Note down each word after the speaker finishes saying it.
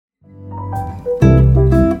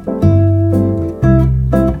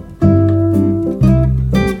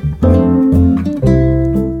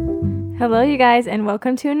guys, and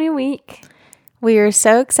welcome to a new week. We are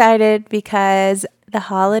so excited because the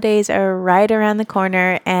holidays are right around the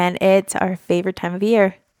corner and it's our favorite time of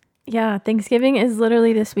year. Yeah, Thanksgiving is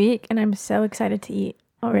literally this week, and I'm so excited to eat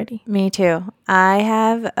already. Me too. I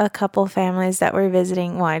have a couple families that we're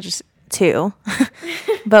visiting. Well, just two.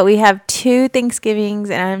 But we have 2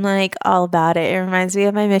 Thanksgivings and I'm like all about it. It reminds me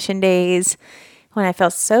of my mission days when I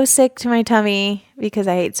felt so sick to my tummy because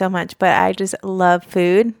I ate so much. But I just love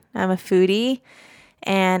food. I'm a foodie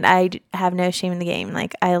and I have no shame in the game.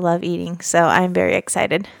 Like, I love eating. So I'm very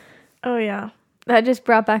excited. Oh, yeah. That just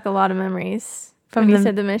brought back a lot of memories from you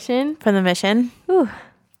said the mission. From the mission. Ooh.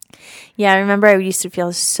 Yeah, I remember I used to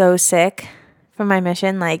feel so sick from my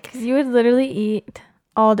mission. Like, 'Cause you would literally eat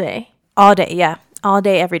all day. All day, yeah. All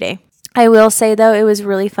day, every day. I will say, though, it was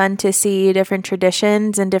really fun to see different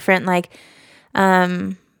traditions and different,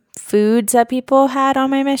 foods that people had on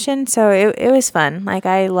my mission. So it was fun. Like,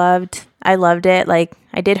 I loved it. Like,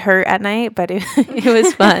 I did hurt at night, but it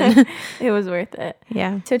was fun. It was worth it.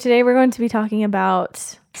 Yeah. So today we're going to be talking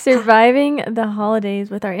about surviving the holidays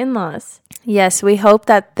with our in-laws. Yes, we hope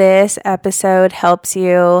that this episode helps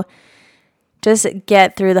you just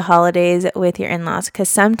get through the holidays with your in-laws, because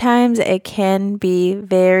sometimes it can be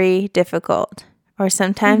very difficult, or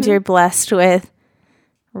sometimes you're blessed with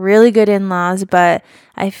really good in-laws. But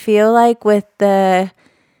I feel like with the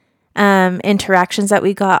interactions that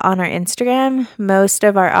we got on our Instagram, most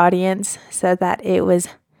of our audience said that it was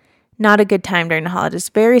not a good time during the holidays.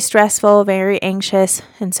 Very stressful, very anxious.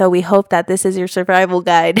 And so we hope that this is your survival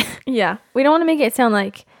guide. Yeah. We don't want to make it sound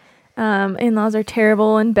like in-laws are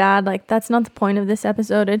terrible and bad. Like, that's not the point of this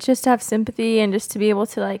episode. It's just to have sympathy and just to be able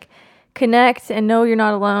to connect and know you're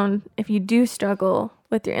not alone if you do struggle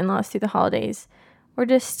with your in-laws through the holidays, or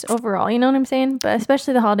just overall, you know what I'm saying? But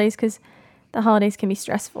especially the holidays, because the holidays can be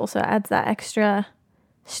stressful, so it adds that extra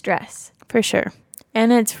stress. For sure.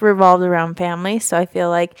 And it's revolved around family, so I feel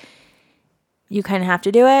like you kind of have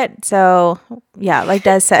to do it. So yeah, like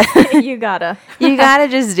Des said, you gotta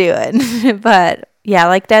just do it. But yeah,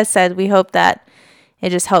 like Des said, we hope that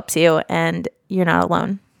it just helps you and you're not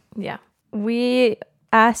alone. Yeah. We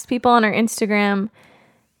asked people on our Instagram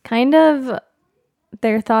kind of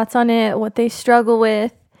their thoughts on it, what they struggle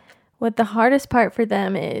with, what the hardest part for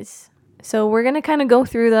them is. So we're going to kind of go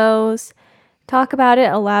through those, talk about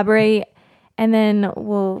it, elaborate, and then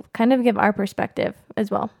we'll kind of give our perspective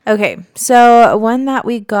as well. Okay, so one that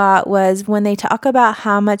we got was when they talk about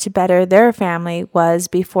how much better their family was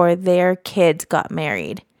before their kids got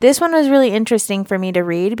married. This one was really interesting for me to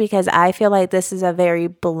read because I feel like this is a very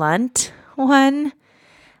blunt one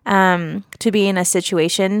to be in a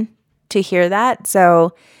situation to hear that.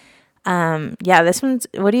 So yeah, this one's,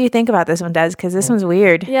 what do you think about this one, Des? Because this one's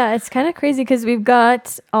weird. Yeah, it's kind of crazy because we've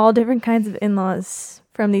got all different kinds of in-laws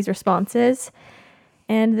from these responses.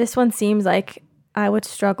 And this one seems like I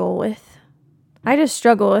just struggle with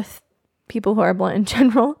people who are blunt in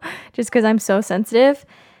general, just because I'm so sensitive.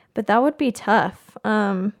 But that would be tough.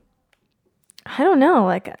 I don't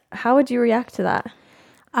know. How would you react to that?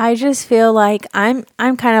 I just feel like I'm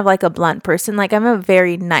kind of like a blunt person. Like, I'm a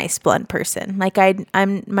very nice blunt person. Like,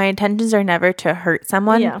 my intentions are never to hurt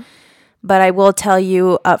someone. Yeah. But I will tell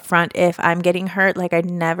you up front if I'm getting hurt. Like, I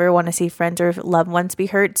never want to see friends or loved ones be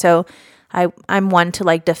hurt. So I'm one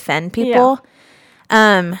to defend people.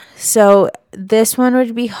 Yeah. So this one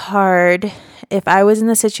would be hard. If I was in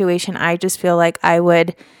the situation, I just feel like I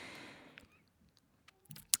would,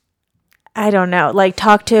 I don't know,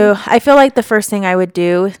 I feel like the first thing I would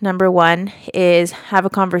do, number one, is have a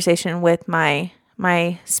conversation with my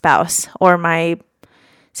spouse or my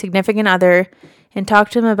significant other and talk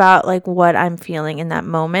to them about what I'm feeling in that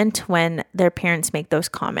moment when their parents make those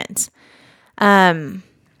comments.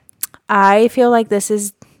 I feel like this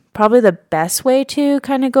is probably the best way to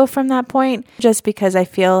kind of go from that point, just because I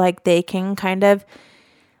feel like they can kind of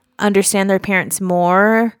understand their parents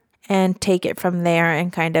more and take it from there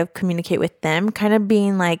and kind of communicate with them, kind of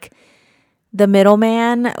being like the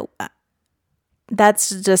middleman. That's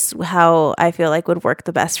just how I feel like would work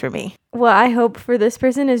the best for me. What I hope for this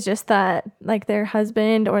person is just that their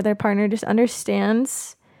husband or their partner just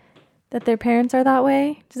understands that their parents are that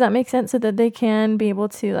way. Does that make sense? So that they can be able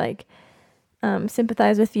to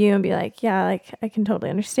sympathize with you and be like, yeah, I can totally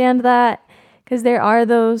understand that. Because there are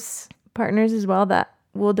those partners as well that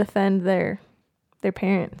will defend their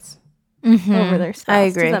parents over their spouse. I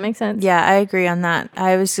agree. Does that make sense? Yeah, I agree on that.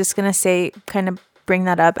 I was just going to say, kind of bring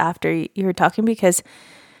that up after you were talking, because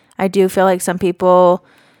I do feel like some people,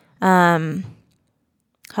 husbands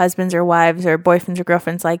or wives or boyfriends or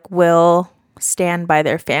girlfriends, will stand by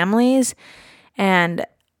their families. And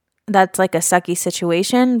that's like a sucky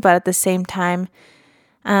situation, but at the same time,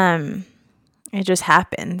 it just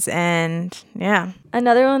happens. And yeah.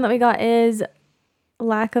 Another one that we got is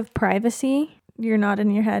lack of privacy. You're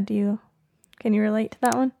nodding your head. Can you relate to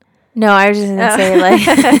that one? No, I was just gonna say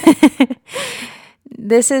like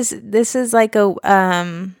this is like a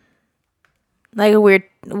weird,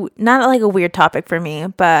 not like a weird topic for me,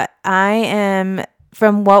 but I am,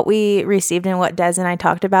 from what we received and what Des and I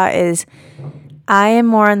talked about, is I am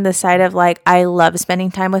more on the side of like, I love spending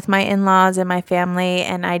time with my in-laws and my family,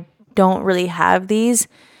 and I don't really have these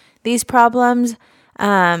problems.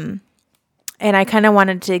 And I kind of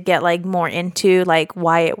wanted to get like more into like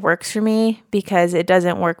why it works for me, because it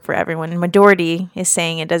doesn't work for everyone. Majority is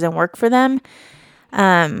saying it doesn't work for them.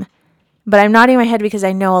 But I'm nodding my head because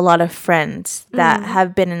I know a lot of friends that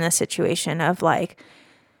have been in this situation of like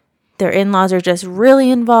their in-laws are just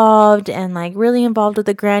really involved and like really involved with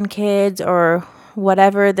the grandkids or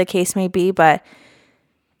whatever the case may be. But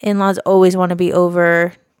in-laws always want to be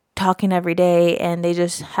over talking every day and they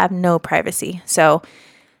just have no privacy. So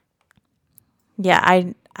yeah,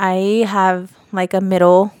 I have like a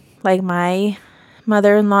middle, like my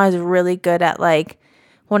mother-in-law is really good at like,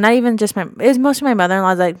 well, not even just it's most of my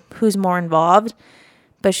mother-in-law's like who's more involved,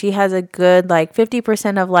 but she has a good like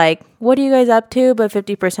 50% of like, what are you guys up to? But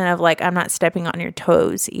 50% of like, I'm not stepping on your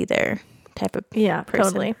toes either type of person.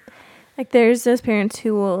 Totally. Like there's those parents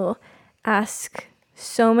who will ask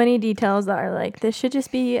so many details that are like, this should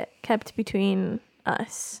just be kept between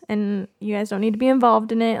us and you guys don't need to be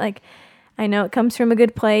involved in it. Like, I know it comes from a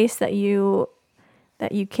good place that you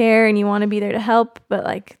care and you want to be there to help, but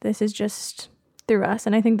like this is just through us.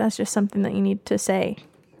 And I think that's just something that you need to say,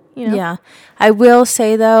 you know? Yeah. I will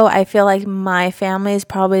say though, I feel like my family is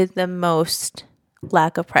probably the most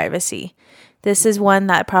lack of privacy. This is one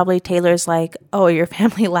that probably Taylor's like, oh, your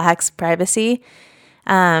family lacks privacy.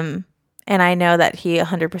 And I know that he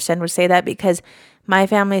 100% would say that because my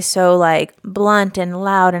family is so like blunt and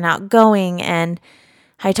loud and outgoing, and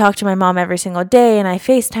I talk to my mom every single day and I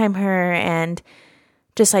FaceTime her and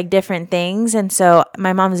just like different things. And so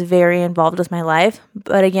my mom's very involved with my life.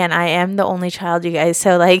 But again, I am the only child, you guys.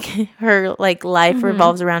 So like her like life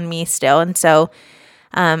revolves around me still. And so,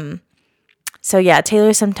 so yeah,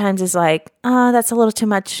 Taylor sometimes is like, oh, that's a little too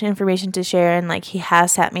much information to share. And like he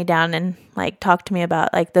has sat me down and like talked to me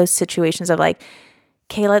about like those situations of like,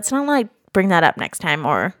 okay, let's not like bring that up next time.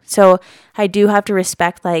 Or so I do have to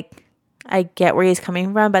respect, like, I get where he's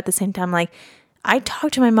coming from, but at the same time, like, I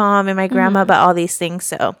talk to my mom and my grandma about all these things,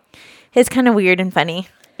 so it's kind of weird and funny.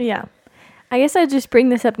 Yeah. I guess I'd just bring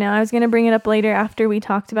this up now. I was going to bring it up later after we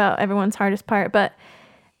talked about everyone's hardest part, but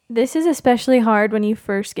this is especially hard when you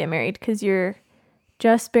first get married because you're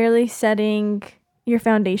just barely setting your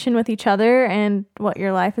foundation with each other and what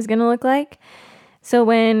your life is going to look like. So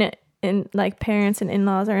when like parents and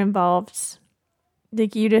in-laws are involved,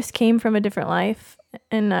 like you just came from a different life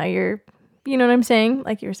and now you're, you know what I'm saying?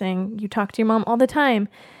 Like you're saying you talk to your mom all the time.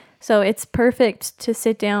 So it's perfect to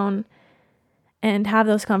sit down and have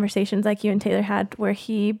those conversations like you and Taylor had, where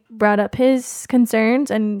he brought up his concerns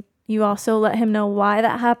and you also let him know why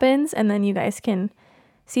that happens. And then you guys can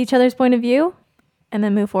see each other's point of view and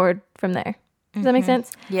then move forward from there. Does that make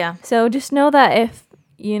sense? Yeah. So just know that if,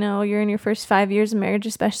 you know, you're in your first 5 years of marriage,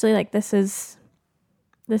 especially, like this is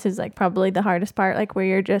like probably the hardest part, like where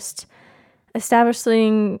you're just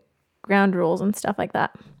establishing ground rules and stuff like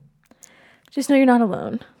that. Just know you're not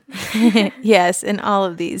alone. Yes, in all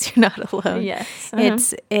of these, you're not alone.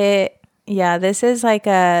 Yes. Yeah, this is like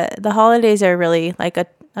the holidays are really like a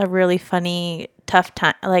really funny, tough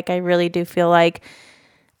time. Like I really do feel like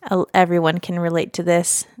everyone can relate to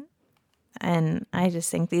this. And I just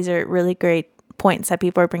think these are really great points that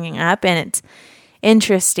people are bringing up. And it's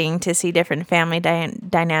interesting to see different family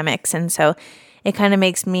dynamics. And so it kind of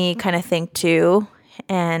makes me kind of think too,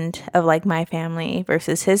 and of like my family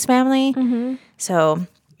versus his family. Mm-hmm. So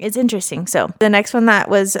it's interesting. So the next one that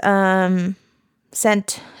was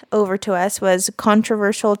sent over to us was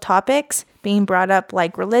controversial topics being brought up,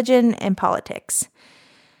 like religion and politics.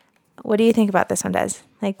 What do you think about this one, Des?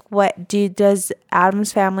 Like, does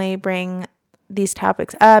Adam's family bring these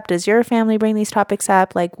topics up? Does your family bring these topics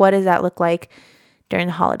up? Like, what does that look like during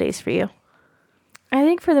the holidays for you? I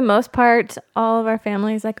think for the most part, all of our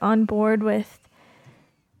family is like on board with,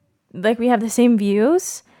 like, we have the same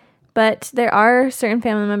views, but there are certain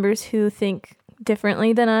family members who think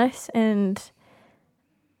differently than us, and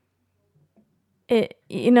it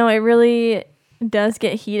really does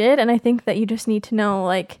get heated. And I think that you just need to know,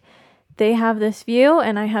 like, they have this view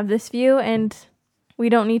and I have this view, and we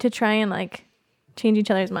don't need to try and like change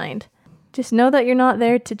each other's mind. Just know that you're not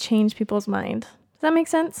there to change people's mind. Does that make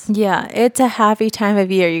sense? Yeah, it's a happy time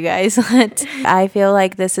of year, you guys. I feel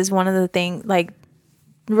like this is one of the things, like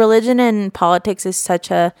religion and politics is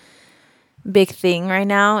such a big thing right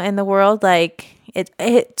now in the world. Like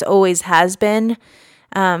it always has been.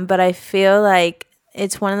 But I feel like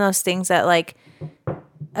it's one of those things that, like,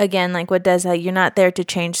 again, like what does, like, you're not there to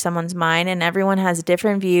change someone's mind, and everyone has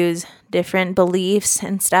different views, different beliefs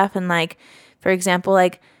and stuff. And like, for example,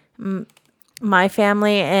 like my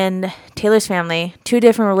family and Taylor's family, two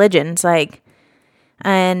different religions, like,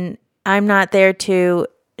 and I'm not there to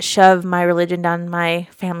shove my religion down my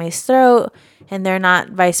family's throat, and they're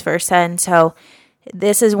not vice versa. And so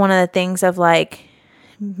this is one of the things of, like,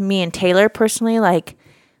 me and Taylor personally, like,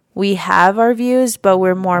 we have our views, but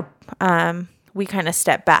we're more, we kind of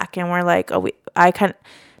step back and we're like, I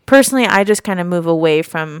just kind of move away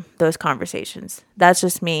from those conversations. That's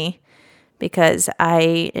just me, because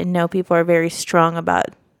I know people are very strong about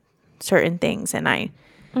certain things, and I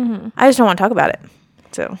just don't want to talk about it.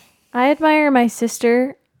 So I admire my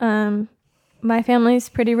sister. My family's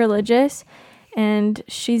pretty religious, and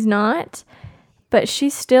she's not, but she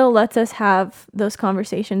still lets us have those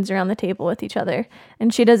conversations around the table with each other,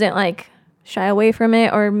 and she doesn't like shy away from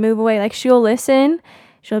it or move away. Like, she'll listen,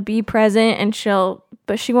 she'll be present, and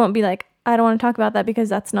but she won't be like, I don't want to talk about that because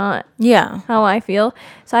that's not how I feel.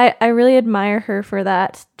 So I really admire her for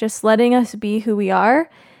that, just letting us be who we are,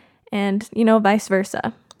 and, you know, vice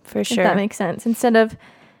versa. For sure. If that makes sense. Instead of,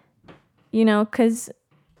 you know, because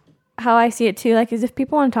how I see it too, like, is if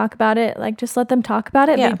people want to talk about it, like, just let them talk about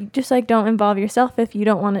it. Yeah. But just, like, don't involve yourself if you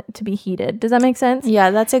don't want it to be heated. Does that make sense?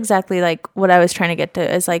 Yeah, that's exactly, like, what I was trying to get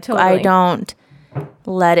to, is, like, Totally. I don't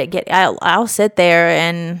let it get, I'll sit there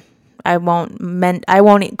and I won't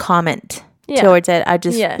comment towards it. I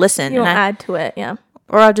just listen. You won't and add to it, yeah.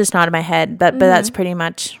 Or I'll just nod my head, but that's pretty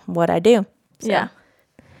much what I do. So. Yeah.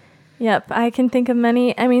 Yep. I can think of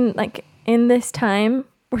many. I mean, like, in this time,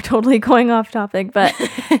 we're totally going off topic, but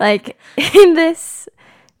like, in this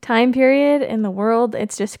time period in the world,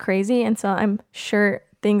 it's just crazy. And so I'm sure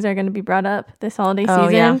things are going to be brought up this holiday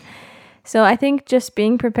season. Yeah. So I think just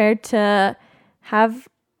being prepared to have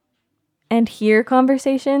and hear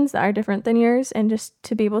conversations that are different than yours, and just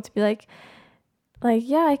to be able to be like,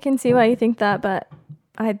 yeah, I can see why you think that, but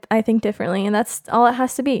I think differently, and that's all it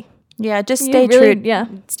has to be. Yeah, just stay true. Yeah,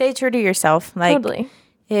 stay true to yourself. Like, totally.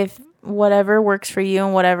 If whatever works for you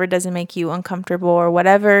and whatever doesn't make you uncomfortable or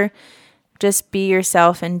whatever, just be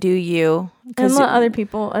yourself and do you. And let other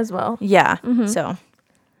people as well. Yeah. So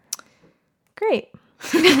great.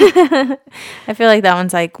 I feel like that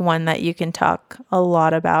one's like one that you can talk a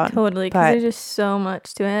lot about. Totally, because there's just so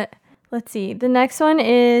much to it. Let's see. The next one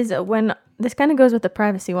is when, this kind of goes with the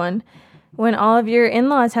privacy one, when all of your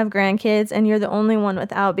in-laws have grandkids and you're the only one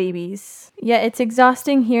without babies. Yet it's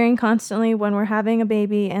exhausting hearing constantly when we're having a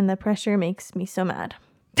baby, and the pressure makes me so mad.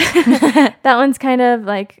 That one's kind of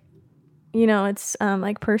like, you know, it's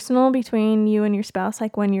like personal between you and your spouse,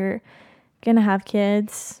 like when you're gonna have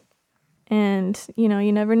kids. And, you know,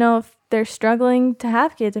 you never know if they're struggling to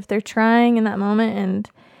have kids, if they're trying in that moment, and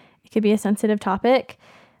it could be a sensitive topic.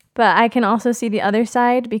 But I can also see the other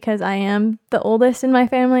side, because I am the oldest in my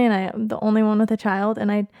family and I am the only one with a child.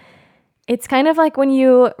 And it's kind of like when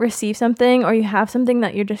you receive something or you have something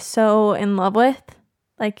that you're just so in love with,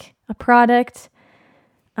 like a product,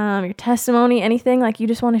 your testimony, anything, like you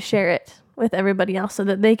just want to share it with everybody else so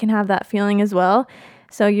that they can have that feeling as well.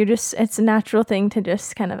 So it's a natural thing to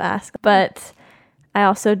just kind of ask. But I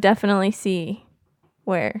also definitely see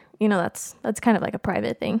where, you know, that's kind of like a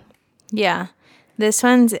private thing. Yeah. This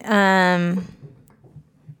one's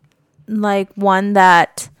like one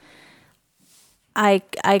that I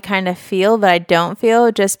kind of feel, but I don't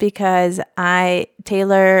feel, just because I'm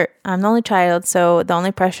the only child. So the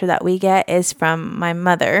only pressure that we get is from my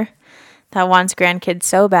mother that wants grandkids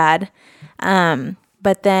so bad.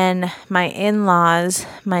 But then my in-laws,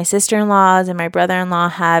 my sister-in-laws and my brother-in-law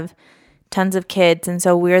have tons of kids. And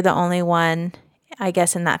so we're the only one, I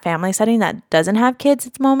guess, in that family setting that doesn't have kids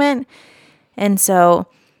at the moment. And so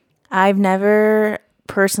I've never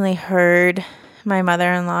personally heard my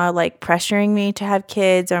mother-in-law like pressuring me to have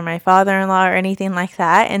kids, or my father-in-law or anything like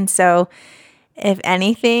that. And so if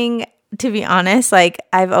anything, to be honest, like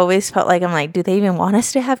I've always felt like I'm like, do they even want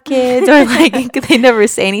us to have kids? Or like they never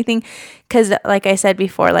say anything, because like I said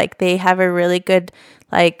before, like they have a really good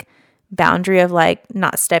like boundary of like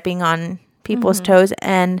not stepping on people's toes.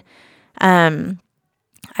 And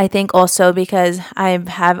I think also because I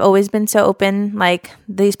have always been so open like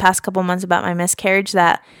these past couple months about my miscarriage,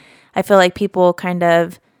 that I feel like people kind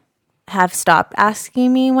of have stopped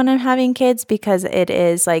asking me when I'm having kids, because it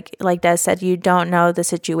is like Des said, you don't know the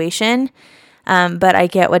situation. But I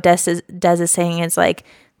get what Des is saying is like,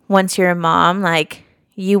 once you're a mom, like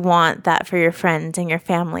you want that for your friends and your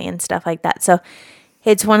family and stuff like that. So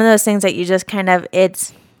it's one of those things that you just kind of,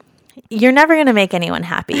 you're never going to make anyone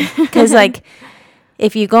happy. Because like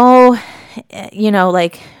if you go,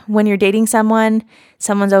 like when you're dating someone's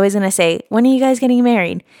always going to say, when are you guys getting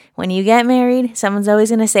married? When you get married, someone's always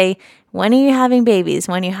going to say, when are you having babies?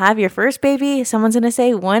 When you have your first baby, someone's going to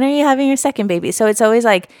say, when are you having your second baby? So it's always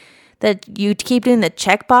like that you keep doing the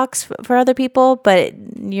checkbox for other people, but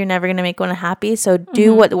you're never going to make one happy. So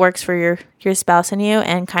do what works for your spouse and you,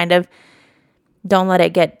 and kind of don't let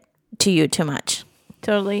it get to you too much.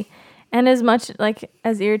 Totally. And as much like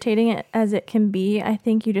as irritating as it can be, I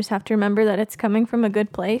think you just have to remember that it's coming from a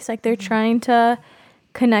good place. Like they're trying to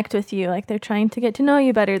connect with you. Like they're trying to get to know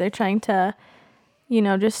you better. They're trying to,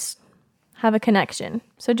 just have a connection.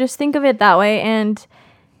 So just think of it that way. And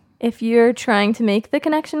if you're trying to make the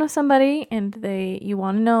connection with somebody and you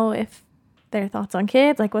want to know if their thoughts on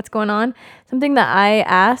kids, like what's going on, something that I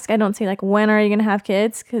ask, I don't say like, when are you going to have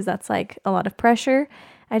kids? Because that's like a lot of pressure.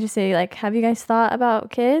 I just say like, have you guys thought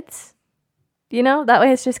about kids? That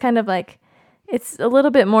way it's just kind of like, it's a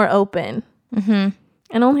little bit more open. Mm-hmm.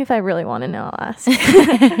 And only if I really want to know, I'll ask.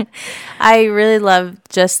 I really love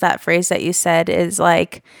just that phrase that you said is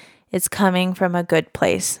like, it's coming from a good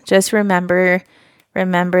place. Just remember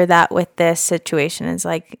that with this situation is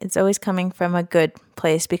like, it's always coming from a good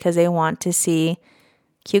place because they want to see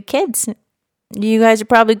cute kids. You guys are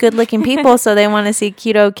probably good looking people, so they want to see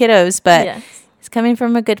cute kiddos, but yes. It's coming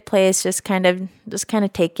from a good place. Just kind of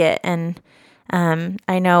take it. And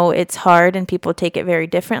I know it's hard and people take it very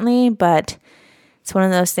differently, but it's one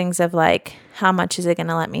of those things of like, how much is it going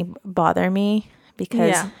to let me bother me?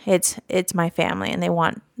 Because it's my family and they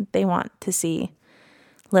want to see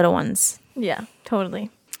little ones. Yeah, totally.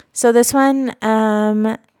 So this one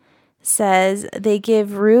says they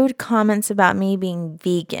give rude comments about me being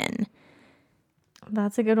vegan.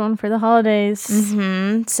 That's a good one for the holidays.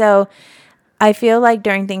 Mm-hmm. So I feel like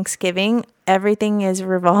during Thanksgiving, everything is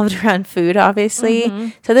revolved around food, obviously. Mm-hmm.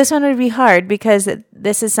 So this one would be hard because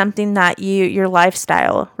this is something that your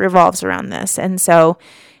lifestyle revolves around this. And so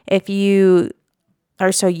if you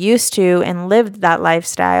are so used to and lived that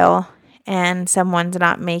lifestyle and someone's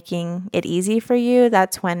not making it easy for you,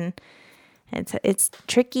 that's when it's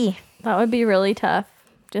tricky. That would be really tough,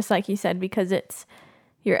 just like you said, because it's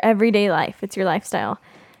your everyday life. It's your lifestyle.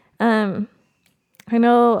 I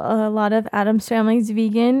know a lot of Adam's family is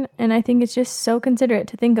vegan, and I think it's just so considerate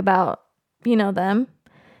to think about, them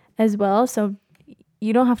as well. So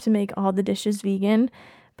you don't have to make all the dishes vegan,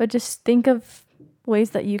 but just think of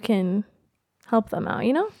ways that you can help them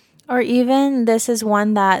out, Or even this is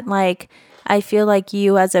one that like I feel like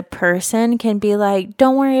you as a person can be like,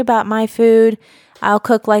 don't worry about my food. I'll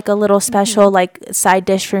cook like a little special like side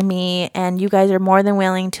dish for me, and you guys are more than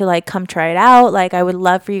willing to like come try it out. Like I would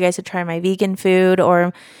love for you guys to try my vegan food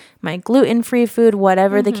or my gluten-free food,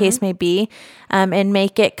 whatever the case may be, and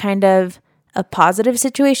make it kind of a positive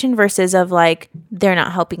situation versus of like they're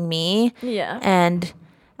not helping me. Yeah. And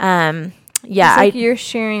it's like you're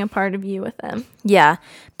sharing a part of you with them. Yeah.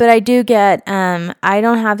 But I do get, I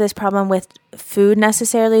don't have this problem with food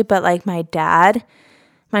necessarily, but like my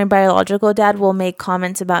biological dad will make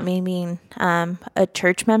comments about me being a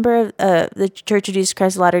church member of the Church of Jesus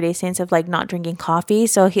Christ of Latter-day Saints of like not drinking coffee.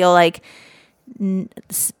 So he'll like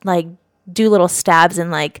do little stabs and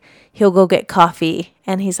like he'll go get coffee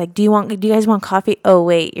and he's like, do you guys want coffee? Oh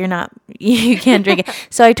wait, you can't drink it.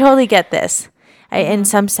 So I totally get this. In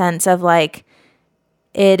some sense of like,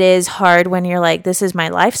 it is hard when you're like, this is my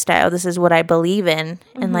lifestyle, this is what I believe in,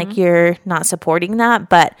 and like you're not supporting that,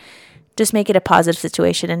 but just make it a positive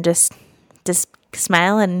situation and just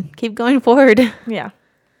smile and keep going forward. Yeah,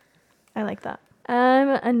 I like that.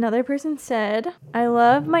 Another person said, I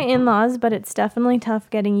love my in-laws, but it's definitely tough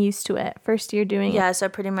getting used to it. First year doing it. Yeah, so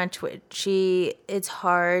pretty much it's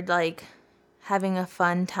hard like having a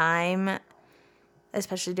fun time,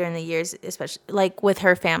 especially during the years, especially like with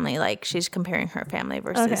her family, like she's comparing her family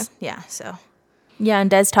versus, so. Yeah, and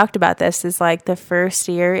Des talked about this, is like the first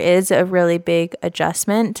year is a really big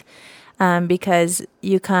adjustment because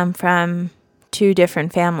you come from two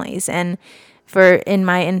different families. And in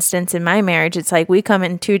my instance, in my marriage, it's like we come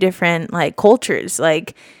in two different like cultures.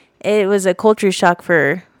 Like it was a culture shock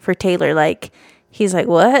for Taylor. Like he's like,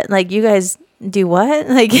 what? Like you guys do what?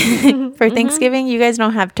 Like for Thanksgiving, you guys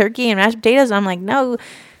don't have turkey and mashed potatoes? I'm like, no.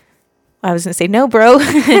 I was going to say, no, bro.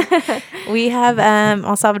 We have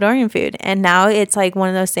El Salvadorian food. And now it's like one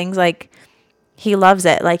of those things like he loves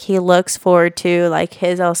it. Like he looks forward to like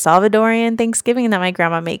his El Salvadorian Thanksgiving that my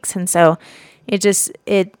grandma makes. And so it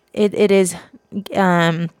is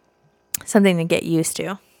something to get used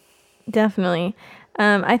to. Definitely.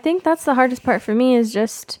 I think that's the hardest part for me is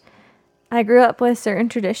just I grew up with certain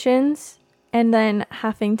traditions and then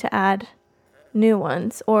having to add new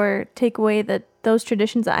ones or take away those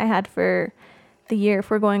traditions that I had for the year if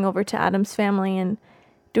we're going over to Adam's family and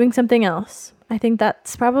doing something else. I think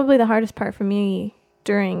that's probably the hardest part for me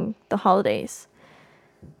during the holidays.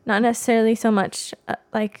 Not necessarily so much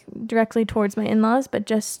like directly towards my in-laws, but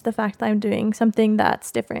just the fact that I'm doing something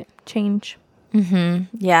that's different. Change.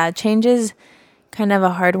 Mm-hmm. Yeah, change is kind of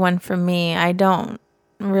a hard one for me. I don't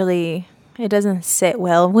really, it doesn't sit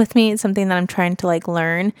well with me. It's something that I'm trying to like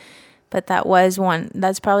learn. But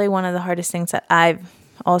that's probably one of the hardest things that I've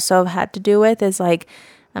also had to do with is like,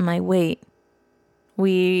 I'm like, wait,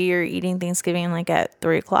 we are eating Thanksgiving like at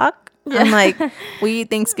 3:00. Yeah. I'm like, we eat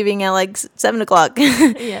Thanksgiving at like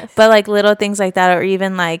 7:00. Yes. But like little things like that, or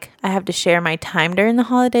even like I have to share my time during the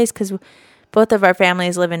holidays because both of our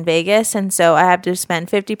families live in Vegas. And so I have to spend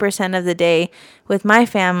 50% of the day with my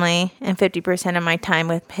family and 50% of my time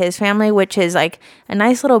with his family, which is like a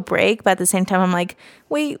nice little break. But at the same time, I'm like,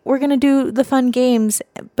 wait, we're going to do the fun games.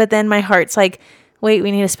 But then my heart's like, wait,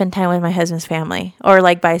 we need to spend time with my husband's family, or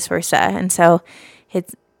like vice versa. And so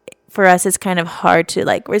for us, it's kind of hard to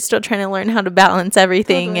like, we're still trying to learn how to balance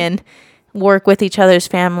everything and work with each other's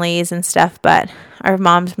families and stuff. But our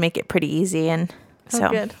moms make it pretty easy. And so.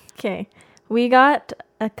 Good. Okay. We got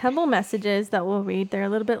a couple messages that we'll read. They're a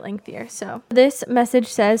little bit lengthier. So this message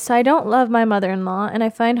says, so I don't love my mother-in-law and I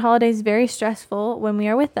find holidays very stressful when we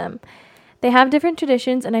are with them. They have different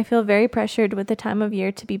traditions and I feel very pressured with the time of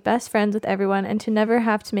year to be best friends with everyone and to never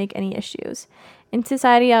have to make any issues. In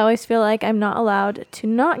society, I always feel like I'm not allowed to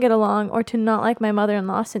not get along or to not like my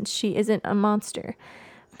mother-in-law since she isn't a monster.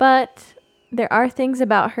 But there are things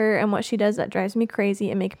about her and what she does that drives me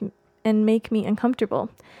crazy and make me uncomfortable.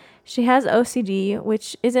 She has OCD,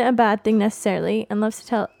 which isn't a bad thing necessarily, and loves to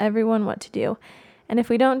tell everyone what to do. And if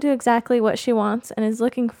we don't do exactly what she wants and is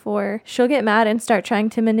looking for, she'll get mad and start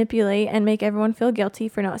trying to manipulate and make everyone feel guilty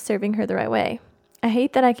for not serving her the right way. I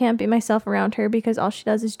hate that I can't be myself around her because all she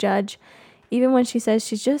does is judge, even when she says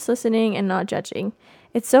she's just listening and not judging.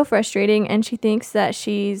 It's so frustrating, and she thinks that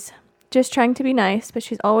she's just trying to be nice, but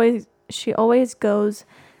she always goes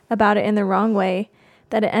about it in the wrong way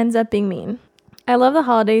that it ends up being mean. I love the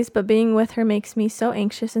holidays, but being with her makes me so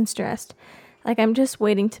anxious and stressed, like I'm just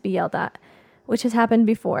waiting to be yelled at, which has happened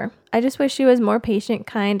before. I just wish she was more patient,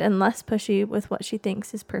 kind, and less pushy with what she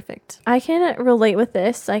thinks is perfect. I can relate with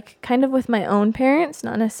this, like kind of with my own parents,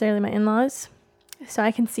 not necessarily my in-laws. So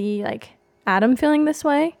I can see like Adam feeling this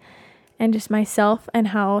way and just myself and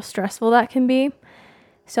how stressful that can be.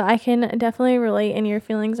 So I can definitely relate, and your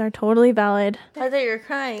feelings are totally valid. I thought you were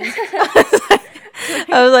crying.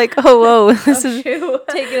 I was like, oh, whoa, this is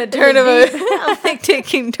taking a turn of I'm like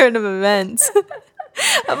taking turn of events.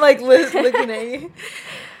 I'm like looking at you.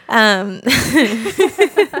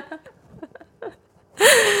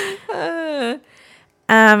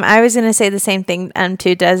 I was gonna say the same thing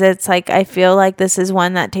too, Des. It's like I feel like this is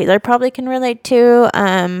one that Taylor probably can relate to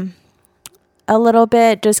a little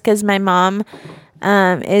bit, just because my mom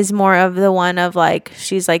is more of the one of like,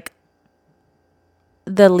 she's like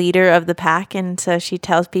the leader of the pack, and so she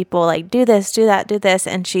tells people like, do this, do that, do this,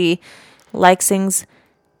 and she likes things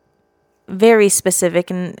very specific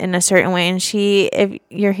in a certain way. And if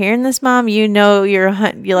you're hearing this, Mom, you know you're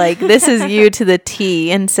like, this is you to the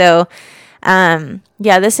T. And so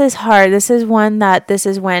yeah, this is hard. This is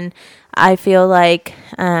when I feel like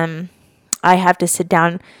I have to sit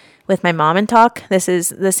down with my mom and talk. This is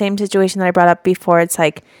the same situation that I brought up before. It's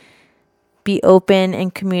like, be open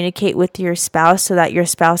and communicate with your spouse so that your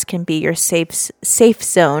spouse can be your safe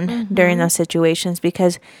zone during those situations,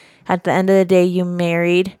 because at the end of the day, you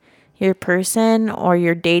married your person or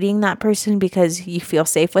you're dating that person because you feel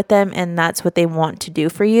safe with them and that's what they want to do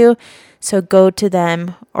for you. So go to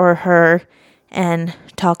them or her and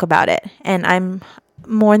talk about it. And I'm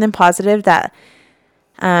more than positive that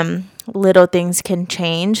little things can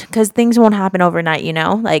change, because things won't happen overnight,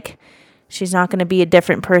 like she's not going to be a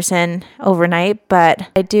different person overnight, but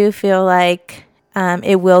I do feel like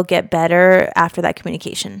it will get better after that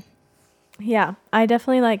communication. Yeah, I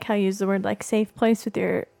definitely like how you use the word like safe place with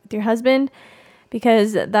your husband,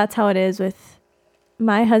 because that's how it is with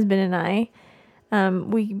my husband and I.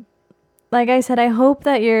 We, like I said, I hope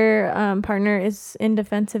that your partner is in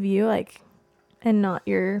defense of you, like, and not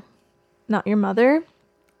your mother,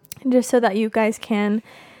 just so that you guys can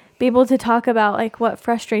be able to talk about like what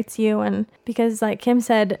frustrates you. And because like Kim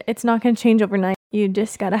said, it's not going to change overnight. You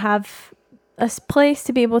just got to have a place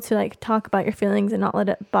to be able to like talk about your feelings and not let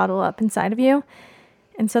it bottle up inside of you.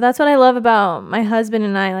 And so that's what I love about my husband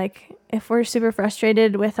and I. Like, if we're super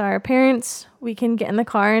frustrated with our parents, we can get in the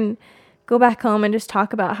car and go back home and just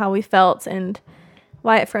talk about how we felt and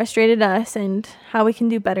why it frustrated us and how we can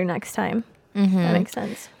do better next time. That makes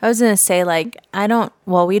sense. I was going to say, like,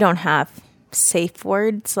 we don't have safe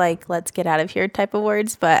words, like, let's get out of here type of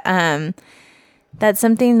words. But that's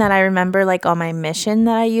something that I remember, like, on my mission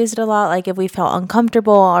that I used a lot. Like, if we felt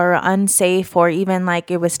uncomfortable or unsafe, or even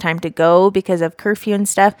like it was time to go because of curfew and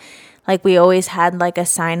stuff, like, we always had like a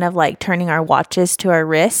sign of like turning our watches to our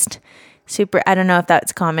wrist. Super, I don't know if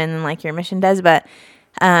that's common like your mission does, but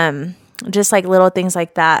just like little things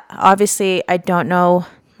like that. Obviously, I don't know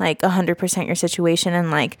like 100% your situation,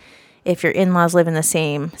 and like if your in-laws live in the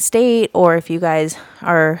same state, or if you guys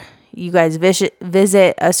visit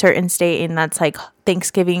a certain state and that's like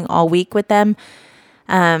Thanksgiving all week with them.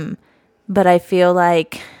 But I feel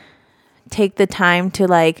like take the time to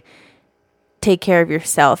like take care of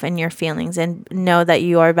yourself and your feelings and know that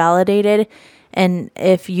you are validated. And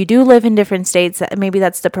if you do live in different states, maybe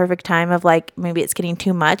that's the perfect time of like, maybe it's getting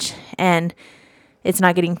too much and it's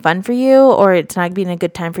not getting fun for you, or it's not being a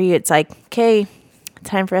good time for you. It's like, okay,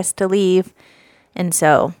 time for us to leave. And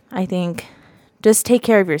so I think just take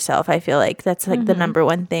care of yourself. I feel like that's like the number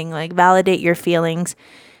one thing. Like, validate your feelings.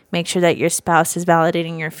 Make sure that your spouse is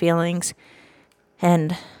validating your feelings.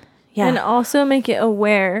 And yeah. And also make it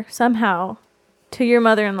aware somehow to your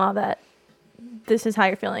mother-in-law that this is how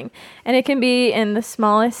you're feeling. And it can be in the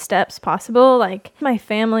smallest steps possible. Like, my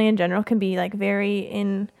family in general can be like very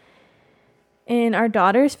in our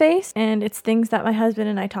daughter's face, and it's things that my husband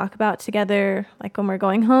and I talk about together, like when we're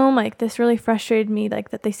going home, like, this really frustrated me,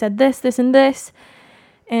 like that they said this and this,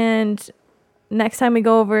 and next time we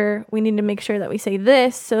go over, we need to make sure that we say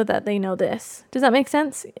this so that they know this. Does that make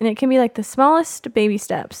sense? And it can be like the smallest baby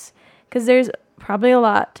steps, because there's probably a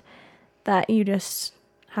lot that you just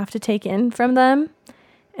have to take in from them.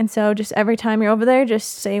 And so just every time you're over there,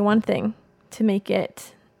 just say one thing to make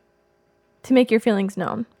your feelings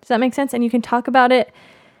known. Does that make sense? And you can talk about it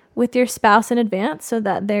with your spouse in advance so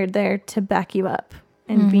that they're there to back you up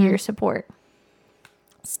and be your support.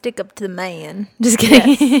 Stick up to the man. Just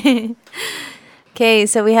kidding. Yes. Okay,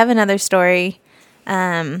 so we have another story.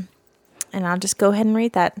 And I'll just go ahead and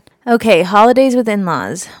read that. Okay, holidays with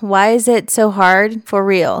in-laws. Why is it so hard? For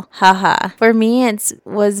real. Haha. For me, it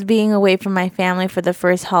was being away from my family for the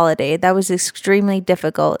first holiday. That was extremely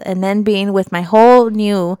difficult. And then being with my whole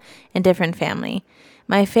new and different family.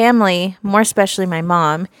 My family, more especially my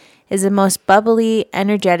mom, is the most bubbly,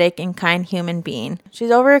 energetic, and kind human being.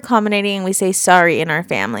 She's over accommodating, and we say sorry in our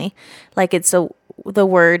family. Like it's the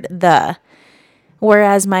word the.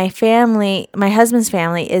 Whereas my husband's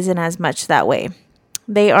family isn't as much that way.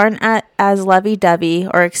 They aren't as lovey-dovey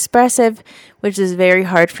or expressive, which is very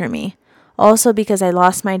hard for me. Also because I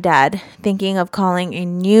lost my dad, thinking of calling a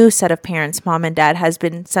new set of parents mom and dad has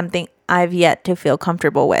been something I've yet to feel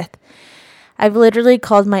comfortable with. I've literally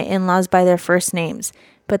called my in-laws by their first names,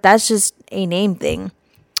 but that's just a name thing.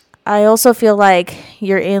 I also feel like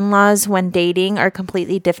your in-laws when dating are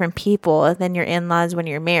completely different people than your in-laws when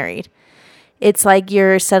you're married. It's like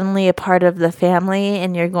you're suddenly a part of the family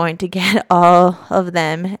and you're going to get all of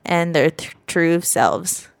them and their true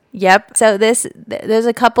selves. Yep. So there's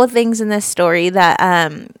a couple of things in this story that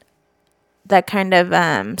kind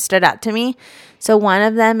of stood out to me. So one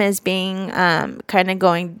of them is being kind of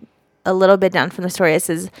going a little bit down from the story. It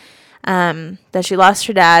says that she lost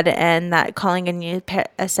her dad and that calling a new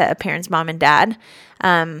set of parents mom and dad.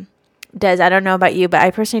 Des, I don't know about you, but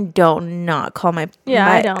I personally don't not call I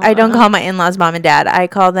don't call my in-laws mom and dad. I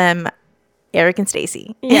call them Eric and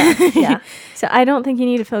Stacy. Yeah. So I don't think you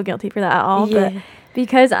need to feel guilty for that at all. Yeah. But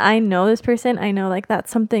because I know this person, I know like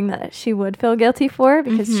that's something that she would feel guilty for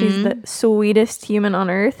because she's the sweetest human on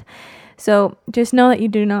earth. So just know that you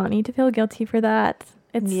do not need to feel guilty for that.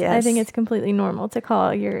 I think it's completely normal to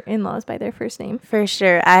call your in-laws by their first name. For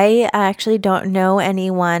sure. I actually don't know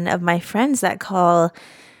anyone of my friends that call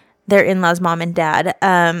their in-laws mom and dad.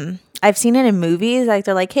 I've seen it in movies, like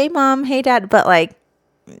they're like, hey mom, hey dad, but like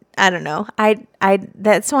I don't know. I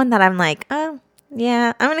that's one that I'm like, oh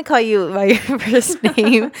yeah, I'm gonna call you by your first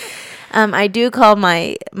name. I do call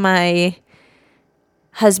my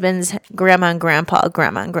husband's grandma and grandpa. I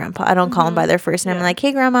don't call them by their first name. I'm like,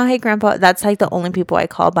 hey grandma, hey grandpa. That's like the only people I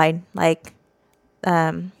call by like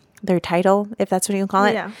their title, if that's what you call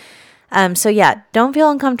it. Yeah. So yeah, don't feel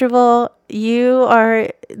uncomfortable. You are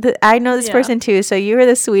I know this person too, so you are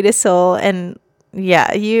the sweetest soul, and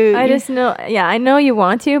I know you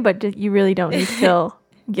want to, but you really don't need to feel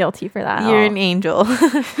guilty for that. You're an angel.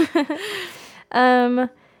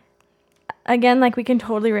 Again, like we can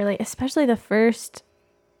totally relate, especially the first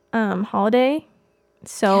holiday.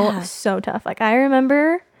 So tough. Like, I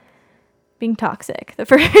remember being toxic the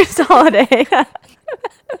first holiday.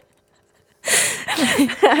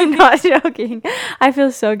 I'm not joking. I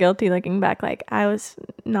feel so guilty looking back. Like, I was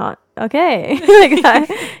not okay.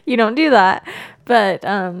 You don't do that. But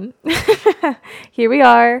here we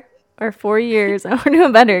are, or 4 years, and we're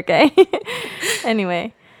doing better. Okay.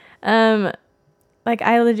 Anyway, like,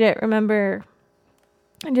 I legit remember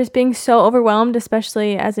just being so overwhelmed,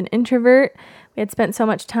 especially as an introvert. We had spent so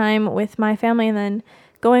much time with my family, and then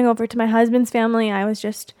going over to my husband's family, I was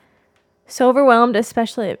just so overwhelmed,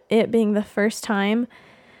 especially it being the first time.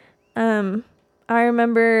 I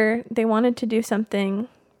remember they wanted to do something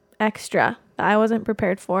extra that I wasn't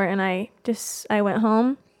prepared for, and I went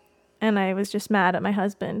home and I was just mad at my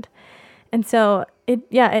husband. And so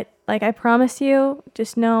like, I promise you,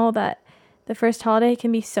 just know that the first holiday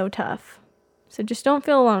can be so tough. So just don't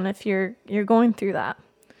feel alone if you're going through that.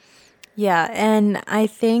 Yeah, and I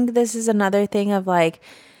think this is another thing of like,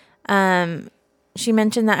 she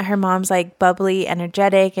mentioned that her mom's like bubbly,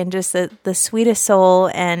 energetic, and just the sweetest soul.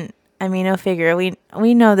 And I mean, no figure,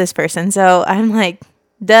 we know this person, so I'm like,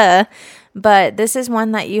 duh. But this is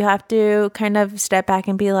one that you have to kind of step back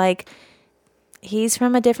and be like, he's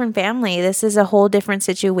from a different family. This is a whole different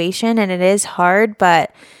situation, and it is hard.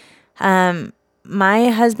 But my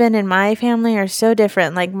husband and my family are so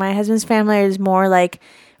different. Like, my husband's family is more like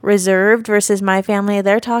reserved versus my family.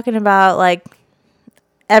 They're talking about like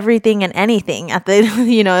everything and anything at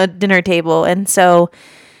the dinner table, and so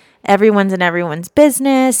everyone's in everyone's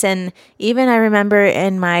business. And even I remember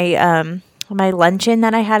in my my luncheon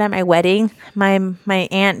that I had at my wedding, my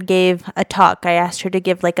aunt gave a talk. I asked her to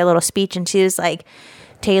give like a little speech, and she was like,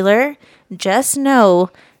 Taylor, just know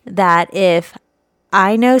that if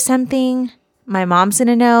I know something, my mom's going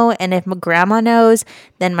to know. And if my grandma knows,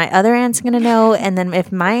 then my other aunt's going to know. And then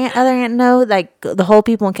if my other aunt knows, like the whole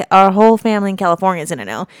our whole family in California is going to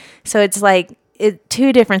know. So it's like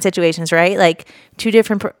two different situations, right? Like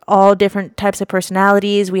all different types of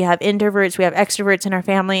personalities. We have introverts, we have extroverts in our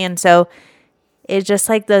family. And so it's just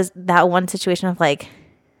like that one situation of like,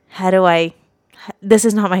 this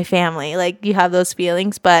is not my family. Like, you have those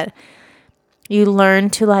feelings, but you learn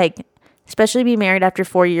to like, especially be married after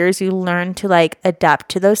 4 years, you learn to like adapt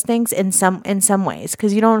to those things in some ways,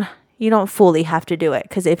 because you don't fully have to do it,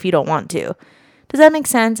 because if you don't want to. Does that make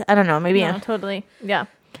sense? I don't know. Maybe. No, totally. Yeah.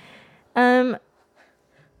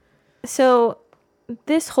 So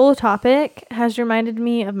this whole topic has reminded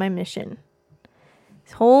me of my mission.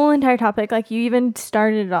 This whole entire topic, like, you even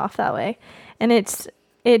started it off that way, and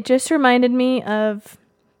it just reminded me of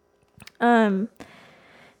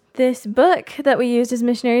this book that we used as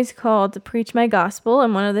missionaries called Preach My Gospel,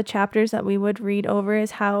 and one of the chapters that we would read over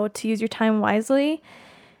is how to use your time wisely.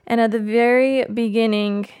 And at the very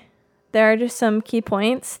beginning, there are just some key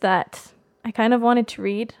points that I kind of wanted to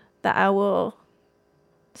read, that I will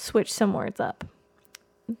switch some words up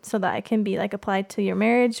so that it can be like applied to your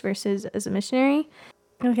marriage versus as a missionary.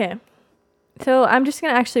 Okay, so I'm just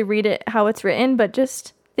going to actually read it how it's written, but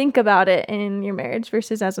just think about it in your marriage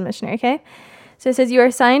versus as a missionary, okay? So it says, you are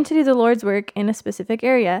assigned to do the Lord's work in a specific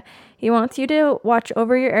area. He wants you to watch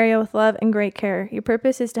over your area with love and great care. Your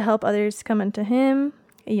purpose is to help others come unto him,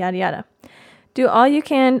 yada, yada. Do all you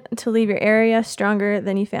can to leave your area stronger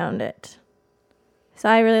than you found it. So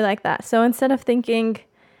I really like that. So instead of thinking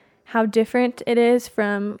how different it is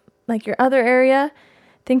from like your other area,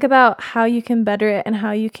 think about how you can better it and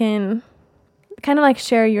how you can kind of like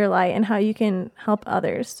share your light and how you can help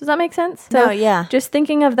others. Does that make sense? So yeah. Just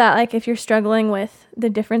thinking of that, like, if you're struggling with the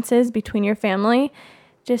differences between your family,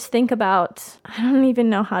 just think about, I don't even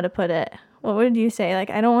know how to put it. What would you say? Like,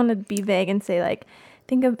 I don't want to be vague and say, like,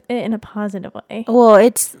 think of it in a positive way. Well,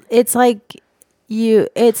 it's like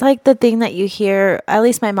it's like the thing that you hear, at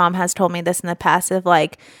least my mom has told me this in the past, of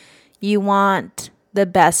like, you want the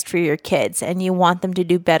best for your kids and you want them to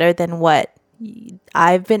do better than what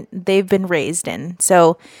they've been raised in.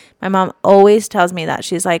 So my mom always tells me that.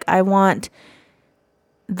 She's like, I want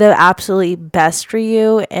the absolutely best for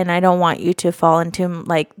you, and I don't want you to fall into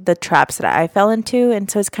like the traps that I fell into. And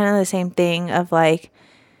so it's kind of the same thing of like,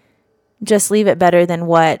 just leave it better than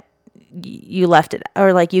what you left it,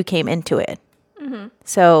 or like you came into it. Mm-hmm.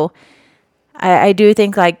 So I do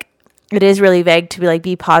think like it is really vague to be like,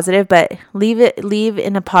 be positive, but leave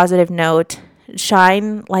in a positive note.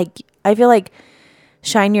 Shine, like, I feel like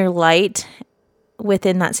shine your light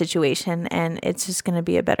within that situation, and it's just going to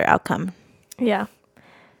be a better outcome. Yeah.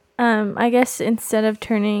 I guess instead of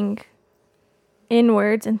turning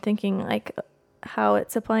inwards and thinking like how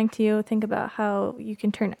it's applying to you, think about how you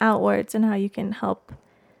can turn outwards and how you can help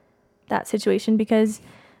that situation, because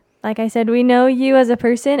like I said, we know you as a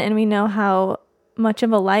person and we know how much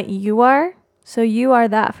of a light you are. So you are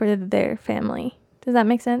that for their family. Does that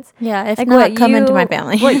make sense? Yeah. If like not, come into my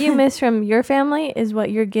family. What you miss from your family is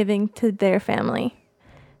what you're giving to their family.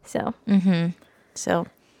 So. So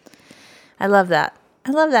I love that.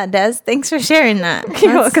 I love that, Des. Thanks for sharing that.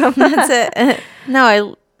 You're welcome. That's it.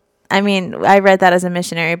 No, I mean, I read that as a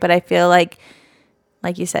missionary, but I feel like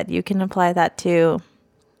you said, you can apply that to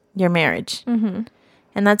your marriage.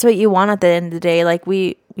 And that's what you want at the end of the day. Like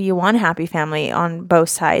you want a happy family on both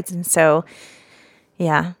sides. And so,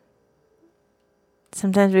 yeah,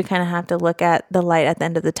 sometimes we kind of have to look at the light at the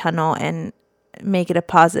end of the tunnel and make it a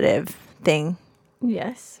positive thing.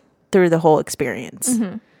 Yes. Through the whole experience.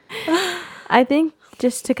 I think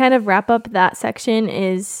just to kind of wrap up that section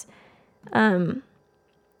is,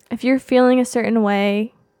 if you're feeling a certain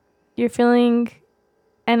way, you're feeling,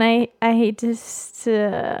 and I hate to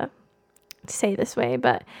say this way,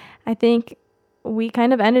 but I think we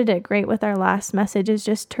kind of ended it great with our last message, is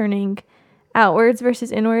just turning outwards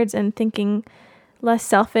versus inwards and thinking less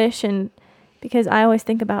selfish. And because I always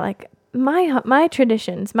think about like my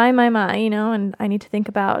traditions, my, and I need to think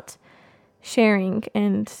about sharing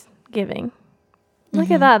and giving. Look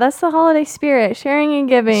at that. That's the holiday spirit. Sharing and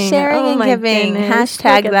giving. Sharing and giving. Goodness.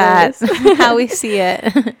 Hashtag that. How we see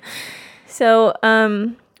it. So,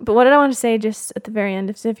 but what did I want to say just at the very end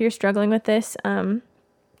is if you're struggling with this,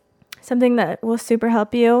 something that will super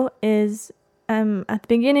help you is at the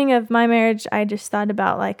beginning of my marriage, I just thought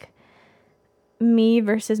about like me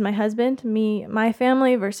versus my husband, my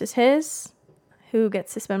family versus his, who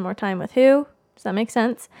gets to spend more time with who. Does that make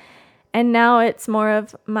sense? And now it's more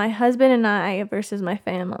of my husband and I versus my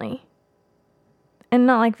family. And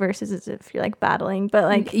not like versus as if you're like battling, but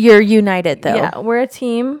like you're united though. Yeah, we're a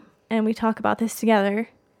team and we talk about this together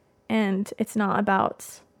and it's not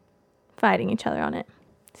about fighting each other on it.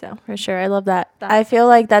 So for sure. I love that. I feel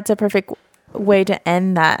like that's a perfect way to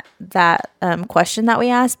end that question that we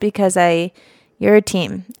asked, because you're a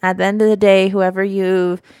team. At the end of the day, whoever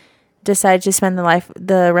you decide to spend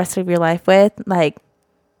the rest of your life with, like,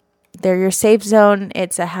 they're your safe zone.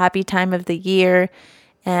 It's a happy time of the year,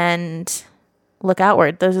 and look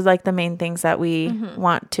outward. Those are like the main things that we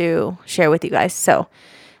want to share with you guys. So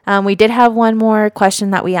we did have one more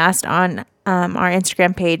question that we asked on our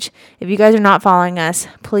Instagram page. If you guys are not following us,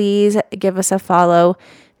 please give us a follow,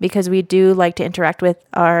 because we do like to interact with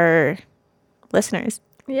our listeners.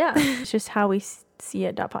 Yeah. It's just how we see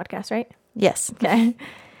it. Podcast, right? Yes. Okay.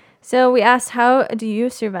 So we asked, how do you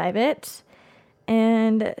survive it?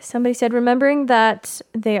 And somebody said, remembering that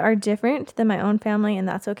they are different than my own family, and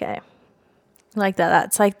that's okay. Like that.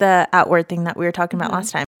 That's like the outward thing that we were talking about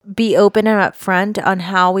last time. Be open and upfront on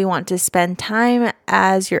how we want to spend time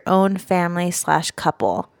as your own family /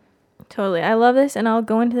 couple. Totally. I love this, and I'll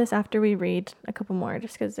go into this after we read a couple more,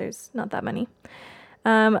 just because there's not that many.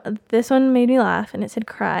 This one made me laugh, and it said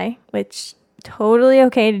cry, which totally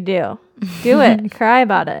okay to do. Do it. Cry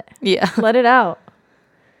about it. Yeah. Let it out.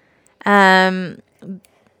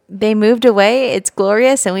 They moved away. It's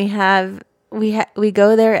glorious, and we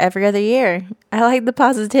go there every other year. I like the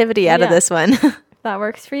positivity out of this one. If that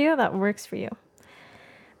works for you, that works for you.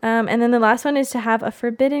 And then the last one is to have a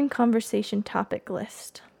forbidden conversation topic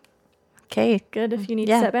list. Okay. Good if you need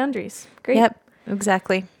to set boundaries. Great. Yep,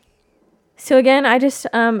 exactly. So again, I just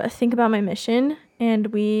think about my mission, and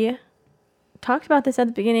we talked about this at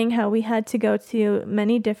the beginning, how we had to go to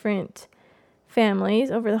many different families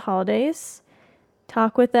over the holidays,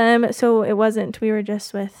 talk with them. So it wasn't, we were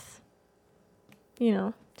just with,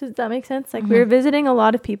 does that make sense? Like we were visiting a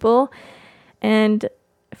lot of people, and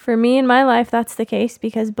for me in my life, that's the case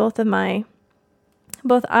because both I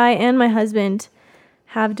and my husband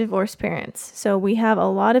have divorced parents. So we have a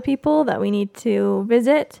lot of people that we need to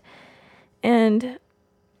visit. And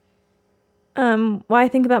why I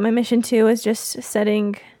think about my mission too is just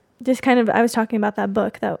setting, I was talking about that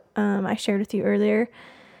book that I shared with you earlier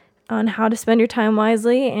on how to spend your time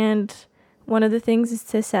wisely. And one of the things is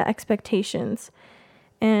to set expectations.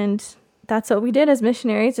 And that's what we did as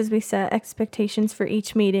missionaries, is we set expectations for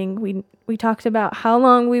each meeting. We talked about how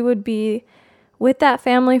long we would be with that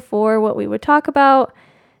family for, what we would talk about.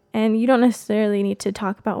 And you don't necessarily need to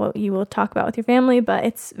talk about what you will talk about with your family, but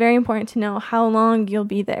it's very important to know how long you'll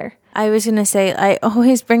be there. I was going to say, I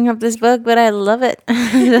always bring up this book, but I love it.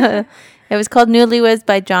 It was called Newlyweds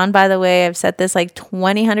by John, by the way. I've said this like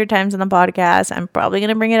 200 times on the podcast. I'm probably going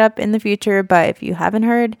to bring it up in the future, but if you haven't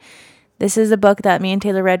heard, this is a book that me and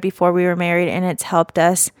Taylor read before we were married, and it's helped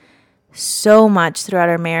us so much throughout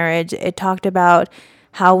our marriage. It talked about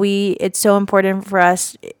how it's so important for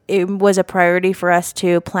us. It was a priority for us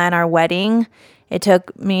to plan our wedding It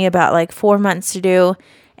took me about like 4 months to do.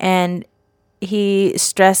 And he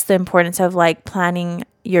stressed the importance of like planning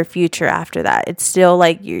your future after that. It's still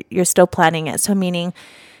like you're still planning it. So meaning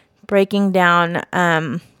breaking down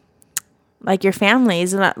like your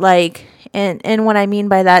families, not like, and what I mean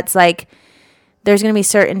by that's like there's going to be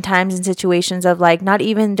certain times and situations of like, not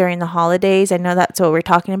even during the holidays, I know that's what we're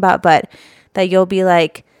talking about, but that you'll be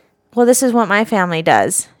like, well, this is what my family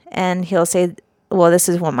does. And he'll say, well, this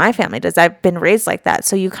is what my family does. I've been raised like that.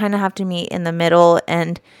 So you kind of have to meet in the middle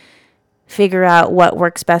and figure out what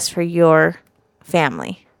works best for your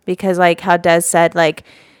family. Because like how Des said, like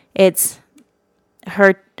it's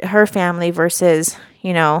her family versus,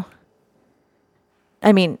 you know,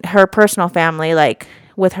 I mean, her personal family, like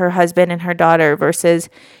with her husband and her daughter versus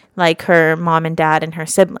like her mom and dad and her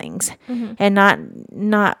siblings. Mm-hmm. And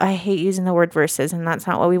not, I hate using the word versus, and that's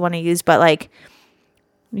not what we want to use, but like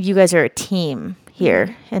you guys are a team here.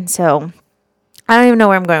 Mm-hmm. And so I don't even know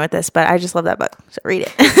where I'm going with this, but I just love that book. So read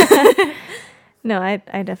it. No, I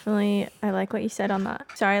definitely, I like what you said on that.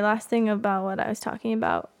 Sorry, last thing about what I was talking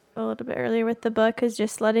about a little bit earlier with the book is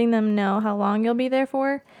just letting them know how long you'll be there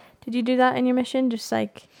for. Did you do that in your mission? Just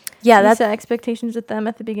like, yeah, that's set expectations with them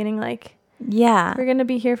at the beginning. Like, yeah, we're going to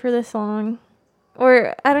be here for this long.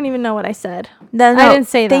 Or I don't even know what I said. No, I didn't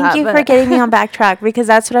say that. Thank you for getting me on backtrack, because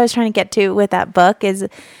that's what I was trying to get to with that book is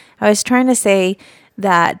I was trying to say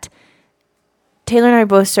that Taylor and I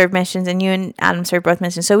both serve missions, and you and Adam serve both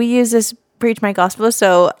missions. So we use this Preach My Gospel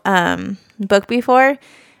book before,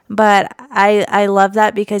 but I love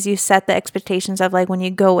that because you set the expectations of like when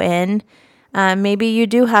you go in, maybe you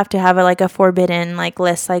do have to have a forbidden like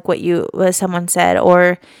list, like what someone said,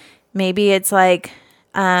 or maybe it's like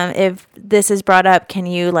if this is brought up, can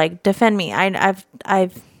you like defend me?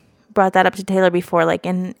 I've brought that up to Taylor before, like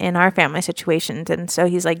in our family situations, and so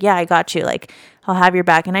he's like, yeah, I got you, like I'll have your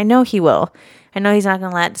back, and I know he will. I know he's not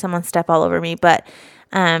gonna let someone step all over me, but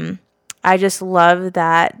I just love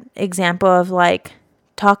that example of like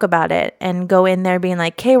talk about it and go in there being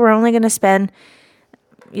like, okay, we're only going to spend,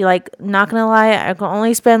 you like, not going to lie, I can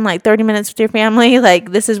only spend like 30 minutes with your family.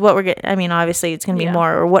 Like, this is what we're getting. I mean, obviously it's going to be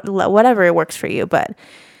more or whatever works for you, but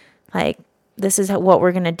like, this is what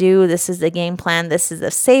we're going to do. This is the game plan. This is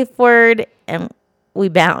a safe word, and we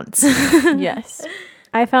bounce. Yes.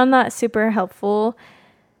 I found that super helpful,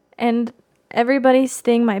 and everybody's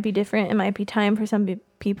thing might be different. It might be time for some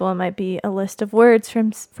people. It might be a list of words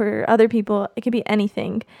for other people. It could be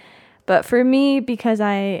anything. But for me, because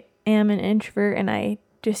I am an introvert and I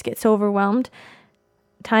just get so overwhelmed,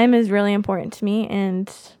 time is really important to me,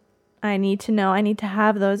 and I need to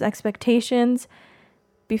have those expectations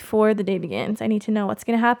before the day begins. I need to know what's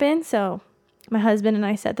going to happen. So my husband and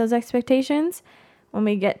I set those expectations. When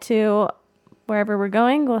we get to wherever we're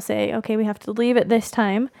going, we'll say, okay, we have to leave at this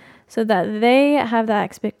time, so that they have that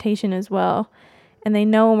expectation as well. And they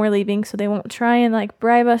know when we're leaving, so they won't try and like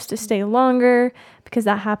bribe us to stay longer, because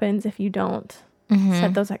that happens if you don't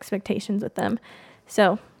set those expectations with them.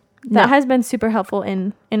 So that has been super helpful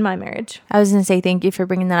in my marriage. I was going to say thank you for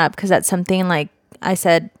bringing that up, because that's something like I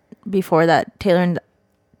said before, that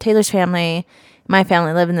Taylor's family, my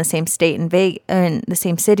family live in the same state in the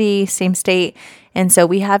same city, same state. And so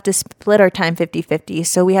we have to split our time 50-50.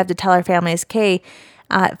 So we have to tell our families, okay,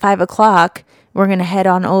 at 5:00, we're going to head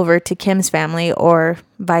on over to Kim's family, or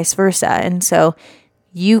vice versa. And so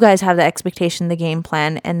you guys have the expectation, the game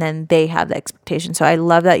plan, and then they have the expectation. So I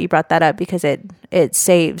love that you brought that up, because it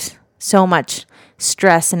saves so much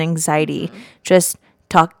stress and anxiety. Just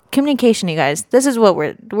communication, you guys. This is what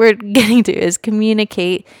we're getting to, is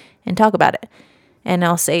communicate and talk about it. And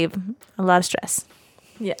it'll save a lot of stress.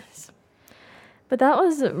 Yes. But that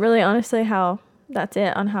was really honestly that's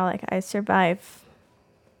it on how like I survive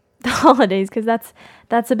the holidays, because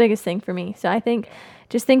that's the biggest thing for me. So I think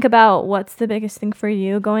just think about what's the biggest thing for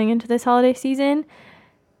you going into this holiday season.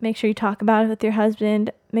 Make sure you talk about it with your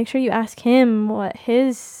husband. Make sure you ask him what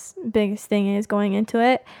his biggest thing is going into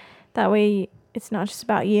it. That way it's not just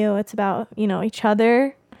about you, it's about, each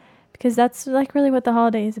other, because that's like really what the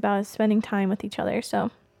holiday is about, is spending time with each other.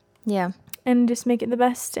 So yeah, and just make it the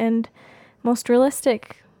best and most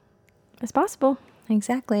realistic as possible.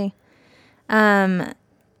 Exactly.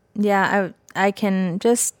 Yeah, I can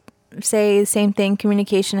just say the same thing.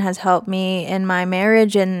 Communication has helped me in my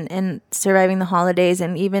marriage and surviving the holidays,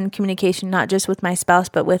 and even communication not just with my spouse,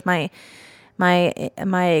 but with my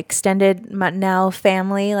extended now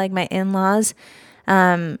family, like my in-laws.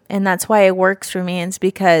 And that's why it works for me. It's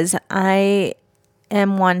because I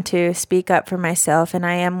am one to speak up for myself, and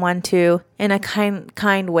I am one to, in a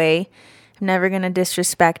kind way, I'm never going to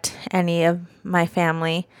disrespect any of my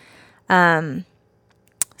family.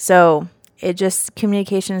 So it just,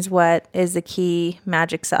 communication is what is the key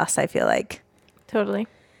magic sauce, I feel like. Totally.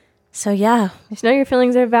 So yeah. Just know your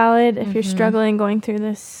feelings are valid if you're struggling going through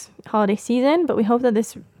this holiday season, but we hope that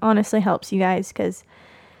this honestly helps you guys because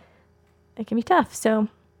it can be tough. So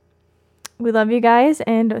we love you guys,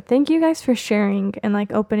 and thank you guys for sharing and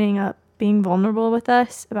like opening up, being vulnerable with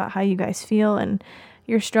us about how you guys feel and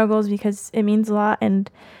your struggles, because it means a lot, and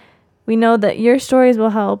we know that your stories will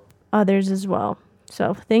help others as well.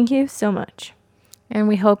 So thank you so much. And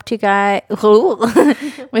we hope to guys,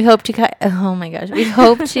 we hope to, oh my gosh, we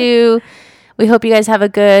hope you guys have a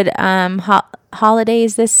good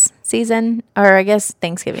holidays this season, or I guess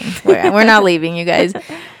Thanksgiving. We're not leaving you guys.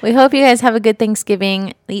 We hope you guys have a good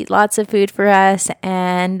Thanksgiving, eat lots of food for us,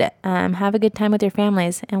 and have a good time with your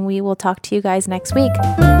families. And we will talk to you guys next week.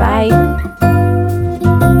 Bye.